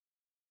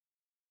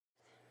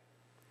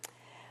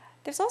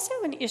There's also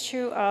an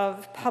issue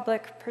of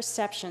public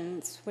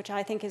perceptions, which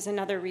I think is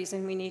another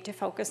reason we need to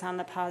focus on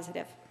the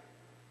positive.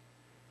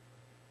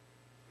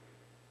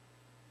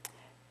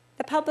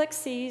 The public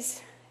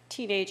sees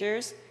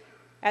teenagers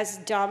as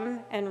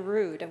dumb and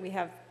rude, and we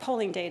have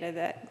polling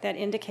data that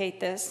indicate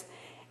this,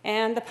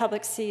 and the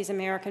public sees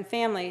American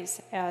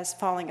families as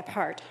falling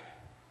apart.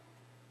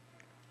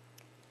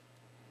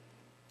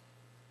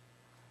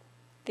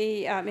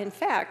 In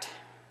fact,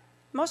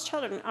 most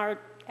children are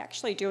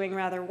actually doing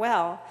rather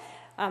well.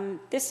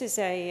 This is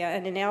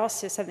an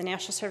analysis of the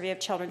National Survey of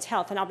Children's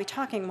Health, and I'll be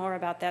talking more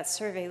about that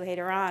survey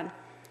later on.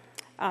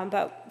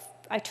 But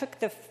I took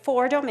the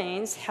 4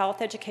 domains,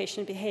 health,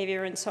 education,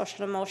 behavior, and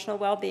social-emotional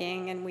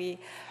well-being, and we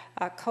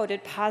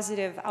coded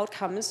positive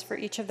outcomes for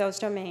each of those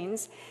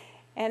domains.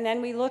 And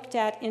then we looked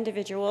at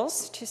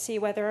individuals to see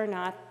whether or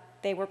not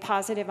they were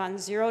positive on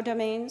 0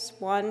 domains,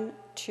 1,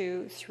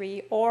 2,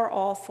 3, or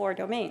all 4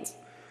 domains.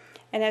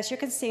 And as you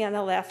can see on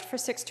the left, for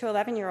 6 to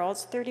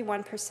 11-year-olds,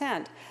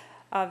 31%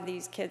 of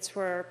these kids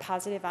were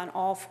positive on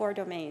all 4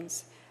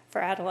 domains. For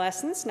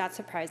adolescents, not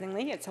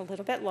surprisingly, it's a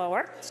little bit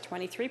lower. It's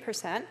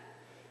 23%.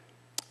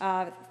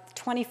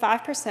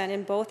 25%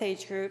 in both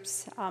age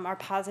groups are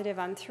positive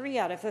on 3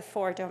 out of the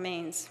 4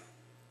 domains.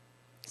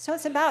 So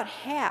it's about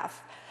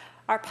half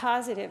are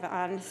positive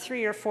on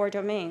 3 or 4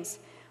 domains,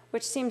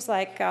 which seems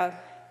like a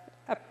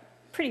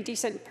pretty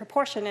decent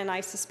proportion, and I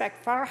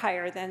suspect far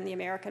higher than the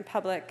American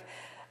public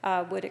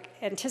would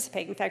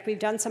anticipate. In fact, we've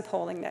done some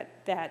polling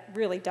that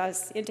really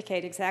does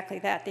indicate exactly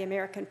that. The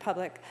American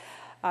public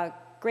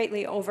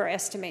greatly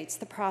overestimates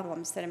the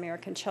problems that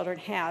American children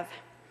have.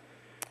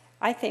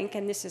 I think,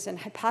 and this is a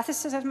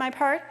hypothesis of my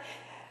part,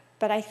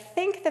 but I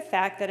think the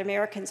fact that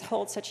Americans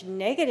hold such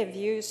negative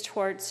views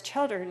towards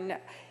children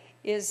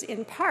is,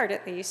 in part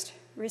at least,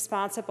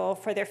 responsible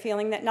for their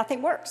feeling that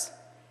nothing works.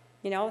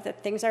 You know,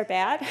 that things are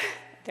bad,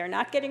 they're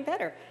not getting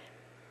better.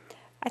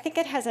 I think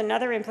it has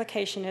another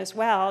implication as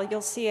well.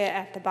 You'll see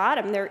at the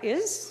bottom, there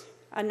is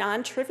a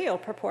non-trivial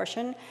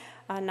proportion,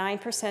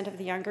 9% of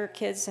the younger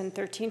kids and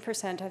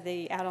 13% of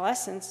the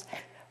adolescents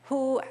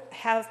who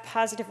have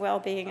positive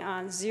well-being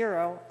on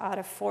 0 out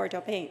of 4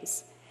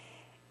 domains.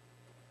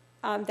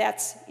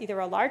 That's either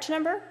a large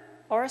number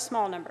or a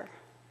small number.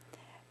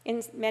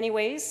 In many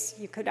ways,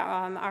 you could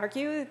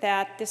argue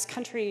that this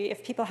country,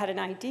 if people had an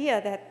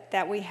idea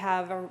that we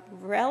have a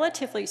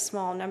relatively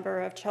small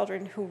number of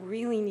children who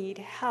really need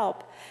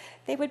help,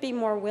 they would be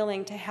more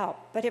willing to help.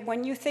 But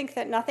when you think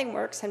that nothing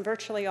works and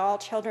virtually all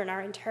children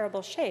are in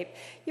terrible shape,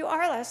 you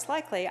are less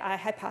likely, I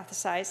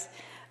hypothesize,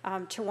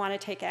 to want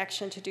to take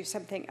action to do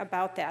something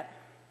about that.